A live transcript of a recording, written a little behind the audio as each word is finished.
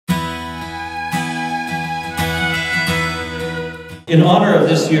In honor of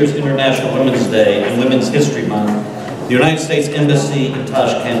this year's International Women's Day and Women's History Month, the United States Embassy in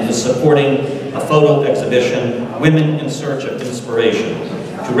Tashkent is supporting a photo exhibition, Women in Search of Inspiration,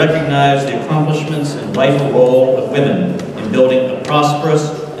 to recognize the accomplishments and vital role of women in building a prosperous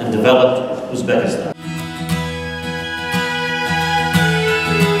and developed Uzbekistan.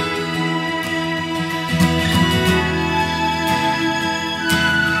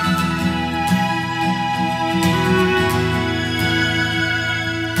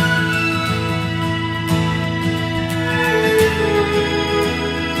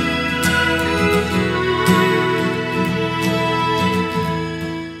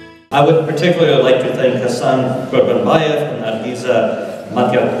 I would particularly like to thank Hassan, Kurbanbaev, and Nargiza,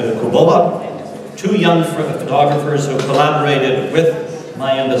 Matyakubova, two young photographers who collaborated with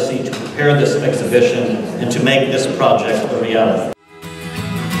my embassy to prepare this exhibition and to make this project a reality.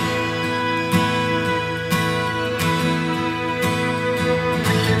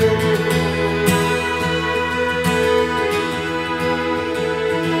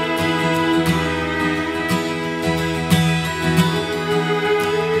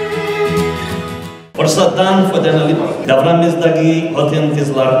 Fırsatdan foydalanıp davramizdagi xotin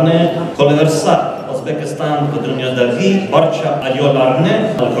qizlarni qo'llarsaq O'zbekiston va dunyodagi barcha ayollarni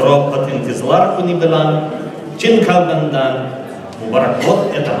xalqaro xotin qizlar kuni bilan chin qalbimdan muborakbod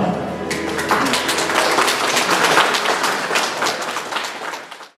etaman.